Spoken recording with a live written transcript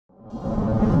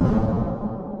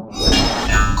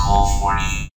call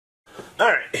 40.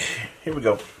 Alright, here we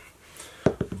go.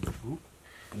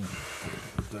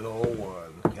 Good old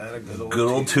one. Got a Good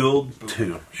old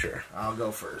two. Sure. I'll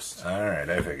go first. Alright,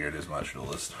 I figured as much,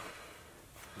 Duelist.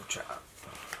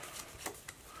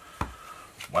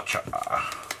 Watcha.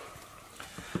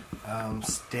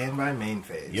 Standby main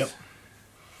phase. Yep.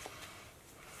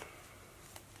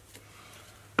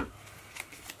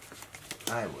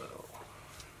 I will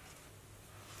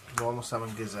normal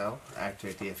summon Gazelle.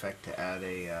 Activate the effect to add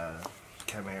a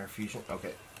Chimera fusion.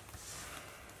 Okay.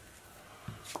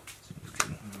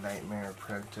 Nightmare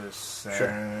Apprentice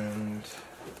and so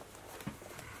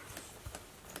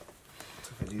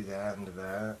if I do that into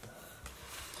that.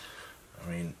 I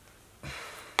mean,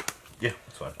 yeah,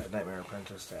 that's fine. Nightmare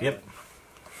Apprentice to Yep. add.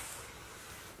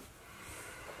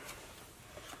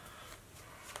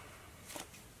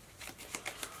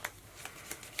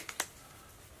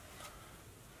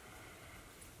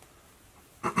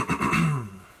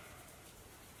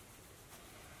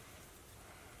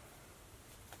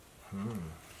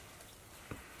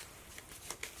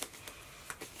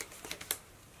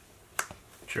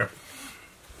 Sure.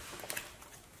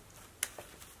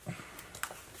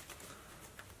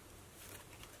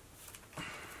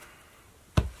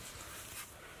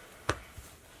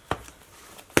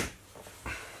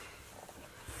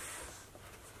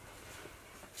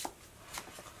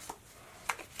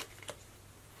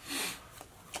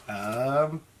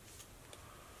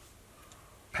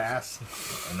 Pass.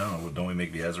 I know, don't we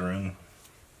make the Azaroon?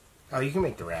 Oh, you can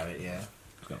make the rabbit, yeah.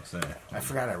 I was gonna say. I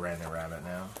forgot I ran the rabbit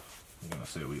now. I'm gonna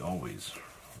say we always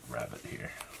rabbit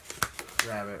here.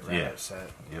 Rabbit Yeah. set.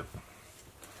 Yep.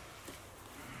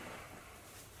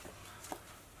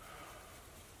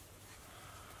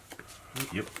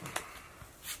 Yep.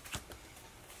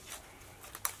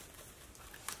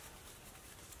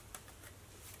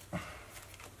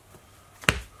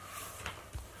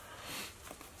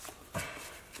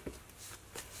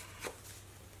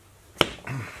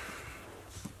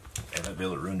 And that'd be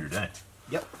able to ruin your day.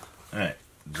 Yep. Alright,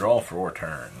 draw for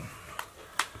turn.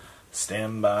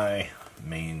 Standby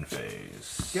main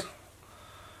phase. Yep.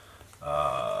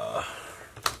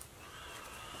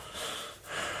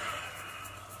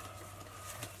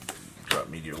 Drop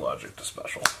Meteor Logic to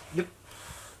special. Yep.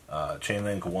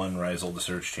 Chainlink 1, Ryzeal to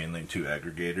search. Chainlink 2,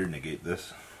 Aggregator. Negate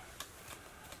this.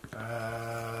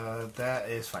 That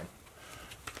is fine.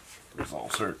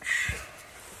 Resolve search.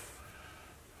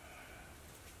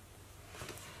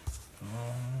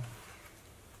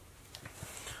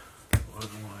 What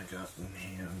do I got in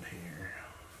hand here?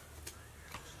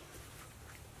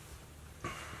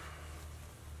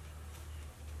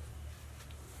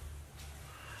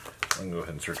 I can go ahead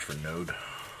and search for node.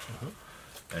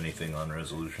 Anything on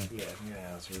resolution? Yeah,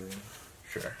 that's really.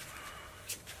 Sure.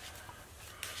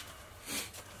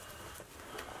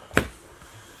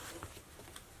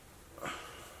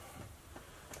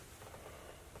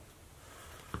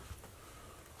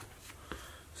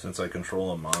 Since I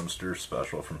control a monster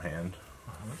special from hand,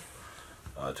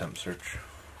 attempt search.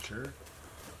 Sure.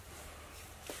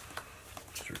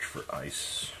 Search for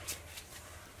ice.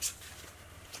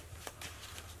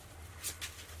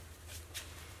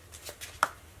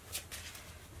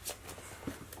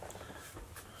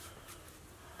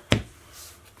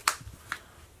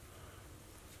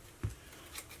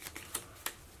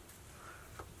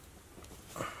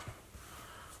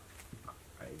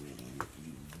 I mean,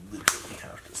 you literally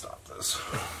have to stop this.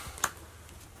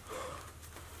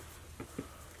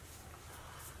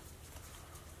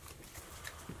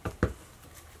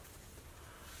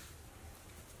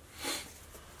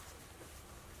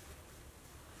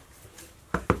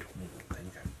 I don't even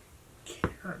think I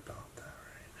care about that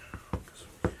right now. 'Cause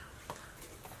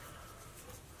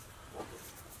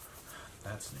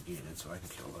that's negated, so I can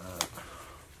kill that.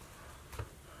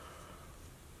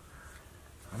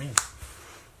 I mean,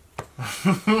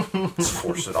 let's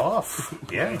force it off.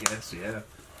 Yeah. I guess, yeah.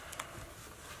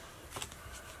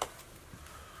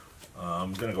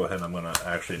 I'm gonna go ahead and I'm gonna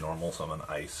actually normal summon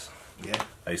ice. Yeah.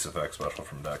 Ice effect special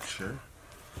from deck. Sure.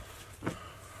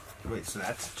 Wait, so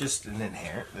that's just an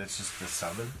inherent? That's just the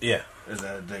summon? Yeah. Is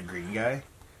that the green guy?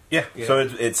 Yeah. Yeah. So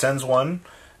it sends one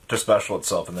to special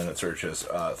itself, and then it searches.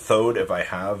 Thode, if I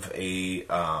have a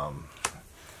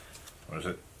what is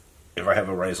it? If I have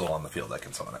a Ryzeal on the field, I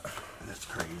can summon it. That's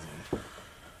crazy.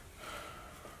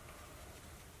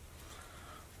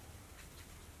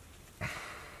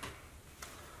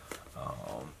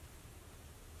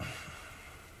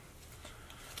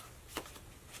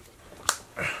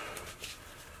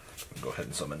 Go ahead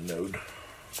and summon Node.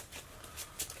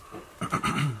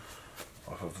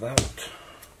 Off of that.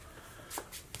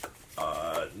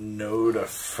 Node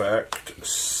effect,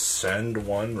 send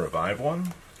one, revive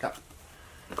one. Yep.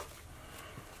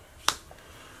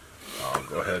 I'll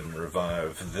go ahead and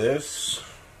revive this.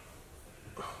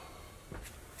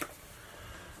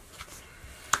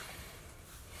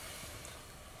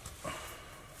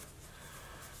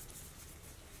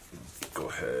 Go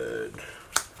ahead.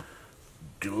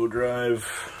 Duo drive.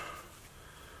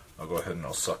 I'll go ahead and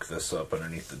I'll suck this up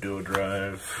underneath the duo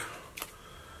drive.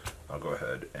 I'll go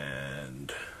ahead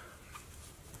and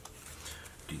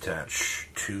detach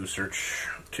 2, search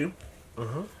 2.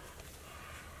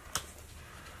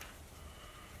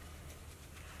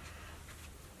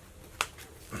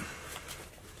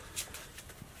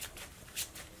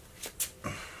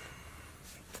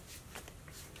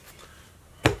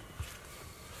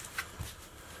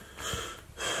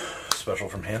 Special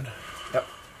from hand. Yep.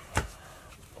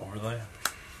 Overlay.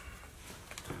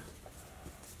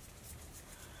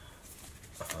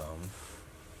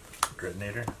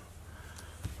 Dreadnator.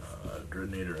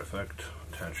 Dreadnator effect.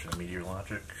 Attach to the meteor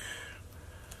logic.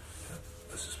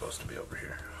 This is supposed to be over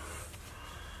here.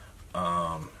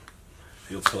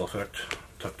 Field spell effect.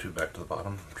 Tuck 2 back to the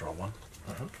bottom. Draw 1.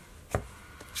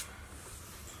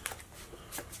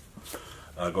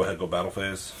 Go ahead, go battle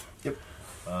phase. Yep.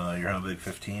 You're how big?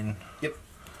 15? Yep.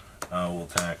 We'll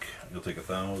attack. You'll take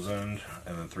 1,000,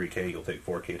 and then 3K. You'll take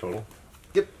 4K total.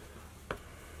 Yep.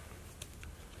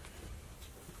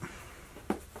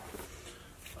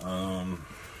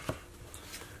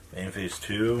 Main phase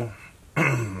 2.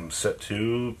 Set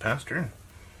 2. Pass turn.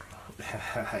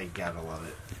 I gotta love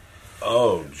it.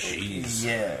 Oh, jeez.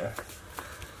 Yeah.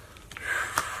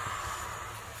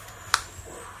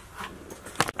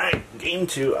 Alright, game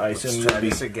 2. I Let's assume try you'll be...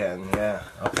 this again. Yeah.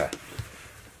 Okay.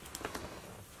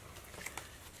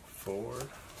 4,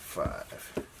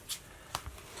 5.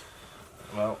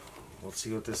 Well, let's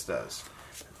see what this does.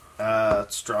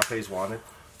 It's draw phase wanted.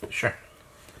 Sure.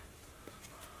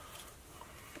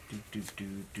 Do do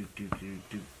do do do do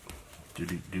do. Do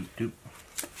do do do.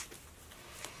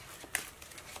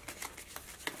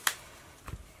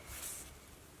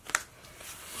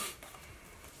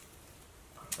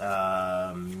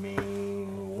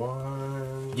 Main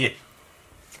 1. Yeah.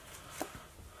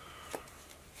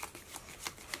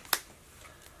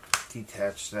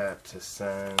 Detach that to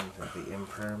send the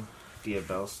imperm.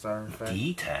 Diabell Star effect.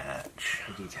 Detach.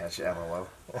 Detach LOL.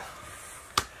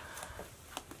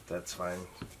 That's fine.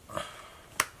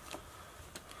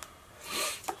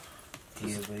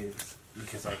 Diabase,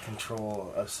 because I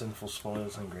control a Sinful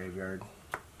Spoils and Graveyard.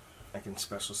 I can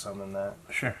special summon that.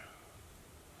 Sure.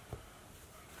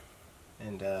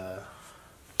 And,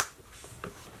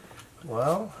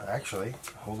 well, actually,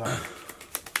 hold on.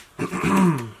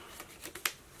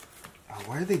 Oh,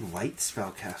 why are they light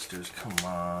spellcasters? Come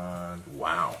on.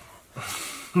 Wow.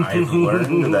 I've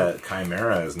learned that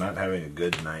Chimera is not having a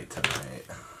good night tonight.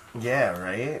 Yeah,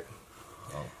 right?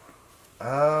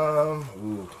 Oh.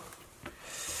 Ooh.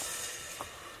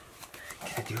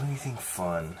 Can I do anything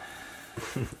fun?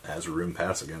 As a room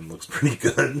pass again looks pretty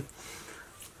good.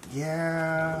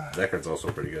 Yeah. Deckard's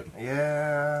also pretty good.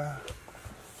 Yeah.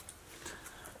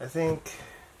 I think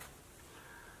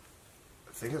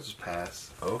I'll just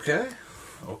pass. Okay.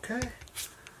 Okay.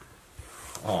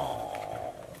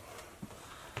 Oh,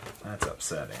 that's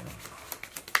upsetting.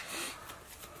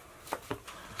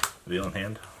 Wheel in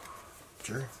hand.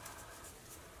 Sure.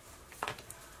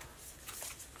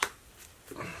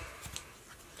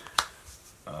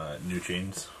 New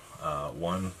chains.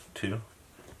 1, 2.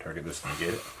 Target this and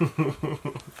negate it.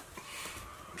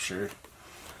 Sure.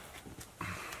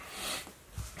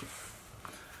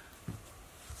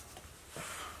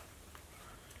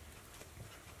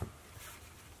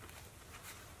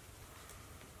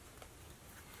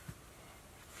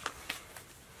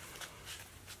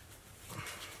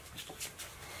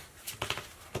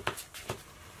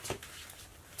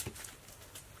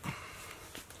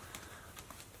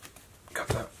 Got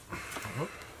that.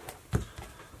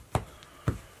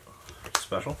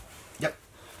 Special. Yep.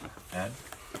 Add.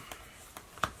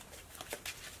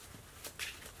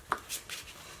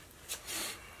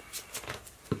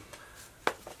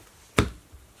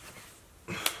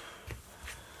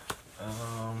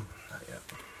 Not yet.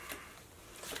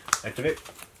 Activate.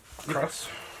 Cross.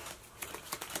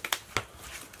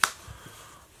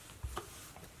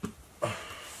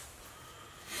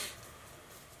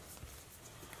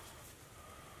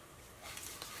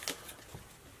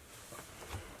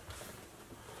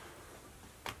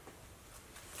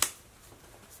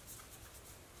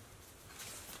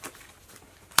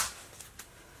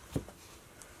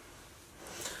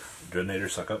 Dreadnator,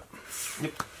 suck up.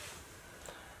 Yep.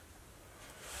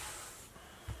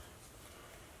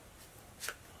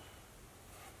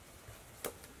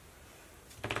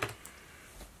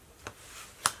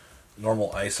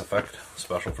 normal ice effect,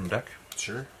 special from deck.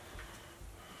 Sure.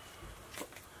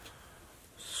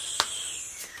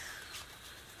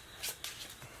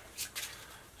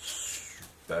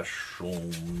 Special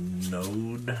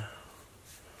node.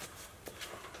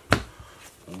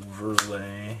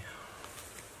 Overlay.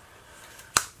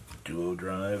 Duo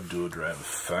drive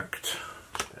effect.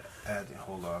 Add,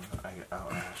 hold on,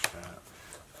 I'll ask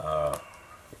that.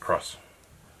 Cross.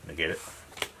 Negate it.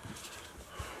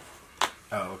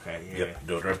 Oh, okay, yeah. Yep,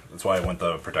 duo drive. That's why I went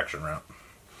the protection route.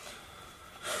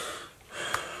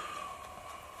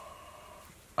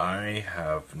 I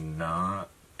have not...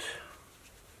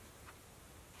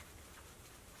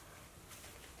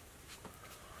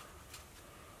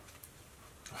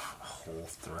 Hole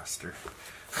thruster.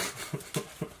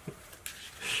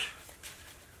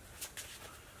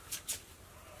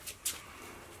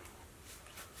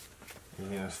 You're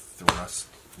gonna thrust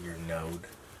your node.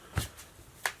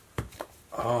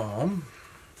 How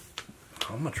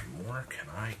much more can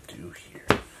I do here?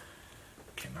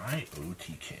 Can I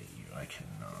OTK you? I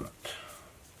cannot.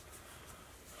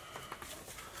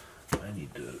 I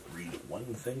need to read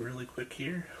one thing really quick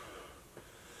here.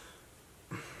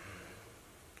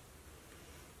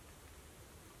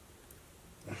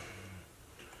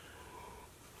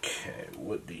 Okay,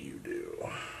 what do you do?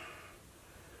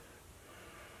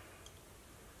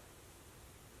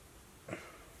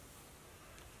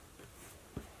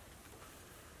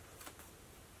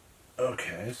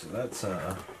 Okay, so that's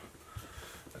a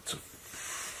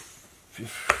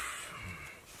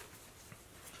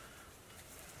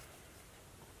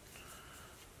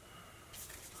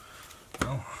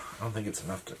well, I don't think it's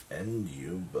enough to end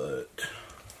you, but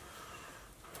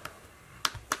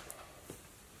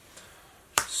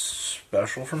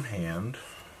special from hand.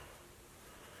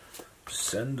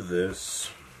 Send this.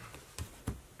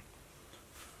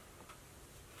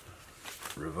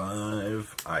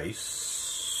 Revive ice.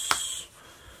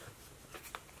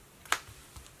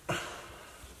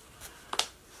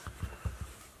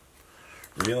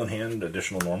 Reveal in hand,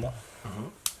 additional normal.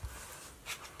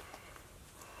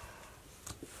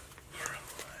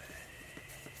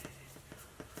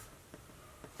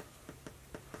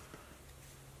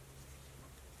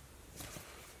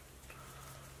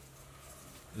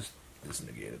 This is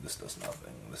negated. This does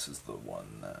nothing. This is the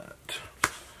one that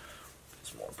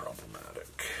is more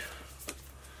problematic.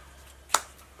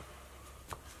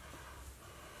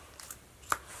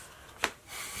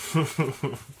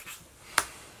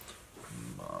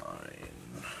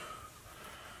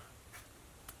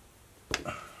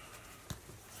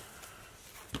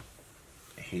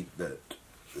 I hate that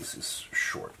this is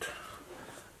short.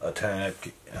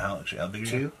 Attack. How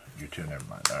big are you? You're 2, never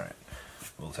mind. Alright.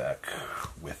 We'll attack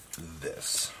with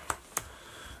this.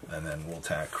 And then we'll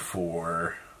attack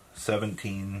for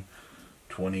 17,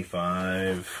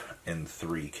 25, and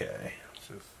 3k.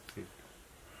 So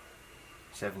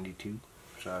 72.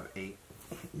 So I have 8.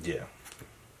 Yeah.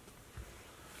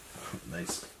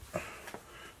 Nice.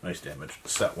 Nice damage.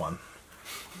 Set 1.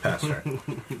 Pass turn.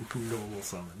 Normal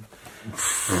summon.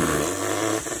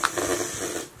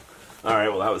 Alright,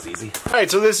 well that was easy.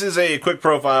 Alright, so this is a quick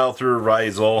profile through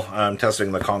Ryzeal. I'm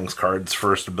testing the Kong's Cards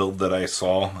first build that I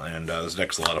saw, and this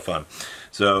deck's a lot of fun.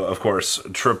 So, of course,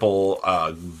 triple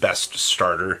best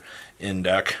starter in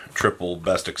deck, triple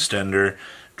best extender,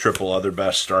 triple other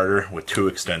best starter with 2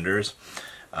 extenders,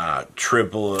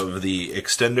 triple of the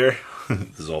extender.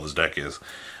 This is all this deck is.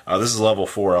 This is level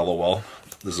 4, LOL.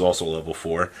 This is also level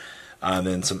 4. And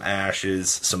then some Ashes,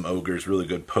 some Ogres, really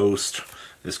good post.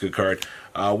 This good card.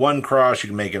 1 cross, you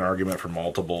can make an argument for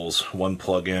multiples. 1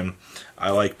 plug-in.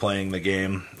 I like playing the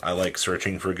game. I like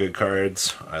searching for good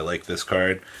cards. I like this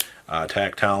card.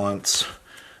 Attack talents,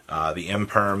 the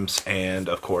imperms, and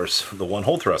of course the 1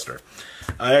 hole thruster.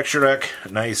 Extra deck,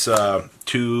 nice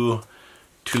 2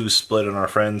 split on our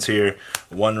friends here.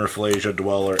 1 Rafflesia,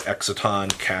 Dweller,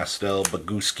 Exciton, Castell,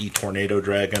 Baguski, Tornado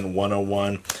Dragon,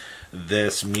 101.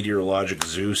 This Meteorologic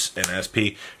Zeus and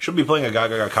SP. Should be playing a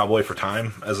Gaga Cowboy for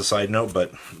time as a side note,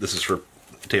 but this is for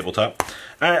tabletop.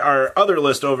 Alright, our other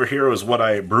list over here was what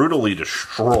I brutally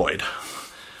destroyed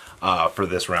for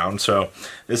this round. So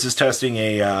this is testing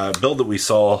a build that we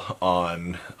saw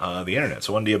on the internet.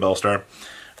 So 1 Diabell Star,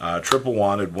 triple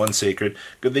Wanted, 1 Sacred.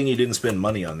 Good thing you didn't spend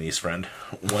money on these, friend.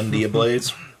 1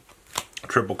 Diablaze,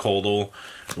 triple Coldal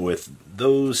with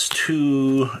those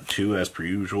 2 as per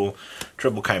usual,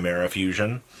 triple Chimera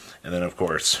Fusion, and then of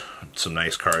course some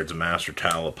nice cards, a Master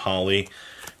Tal, a Poly,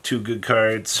 2 good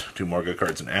cards, 2 more good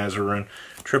cards in Azarun,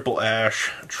 triple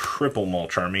Ash, triple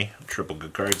Mulcharmy, triple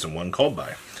good cards, and 1 Called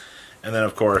By. And then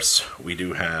of course we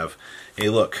do have a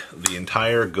look, the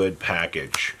entire good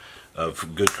package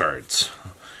of good cards.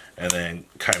 And then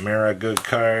Chimera good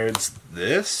cards.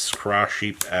 This Cross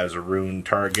Sheep as Rune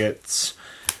targets.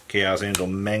 Chaos Angel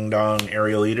Mengdong,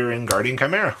 Aerial Eater, and Guardian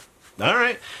Chimera.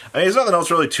 Alright. I mean, there's nothing else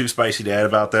really too spicy to add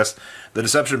about this. The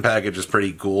Deception package is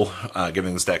pretty cool,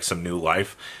 giving this deck some new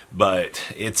life. But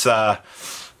it's got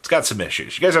some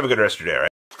issues. You guys have a good rest of your day,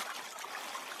 alright?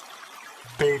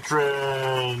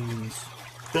 Patrons!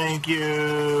 Thank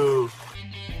you!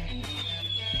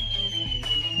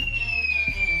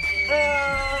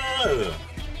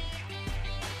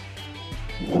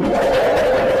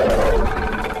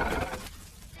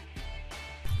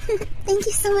 Thank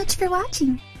you so much for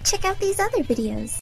watching. Check out these other videos.